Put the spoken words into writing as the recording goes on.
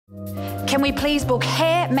Can we please book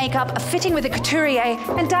hair, makeup, a fitting with a couturier,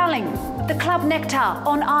 and darling, the club nectar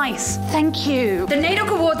on ice. Thank you. The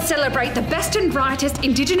NAIDOC Awards celebrate the best and brightest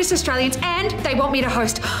Indigenous Australians, and they want me to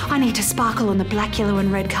host. I need to sparkle on the black, yellow and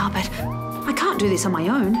red carpet. I can't do this on my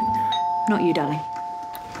own. Not you, darling.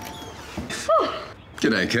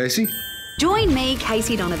 G'day, Casey. Join me,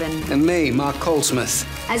 Casey Donovan. And me, Mark Colesmith.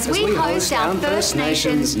 As we host our First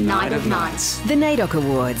Nations Night of Nights. The NAIDOC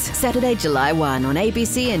Awards, Saturday, July 1 on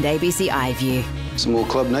ABC and ABC iView. Some more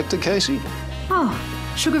club nectar, Casey? Oh,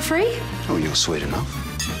 sugar-free? Oh, you're sweet enough.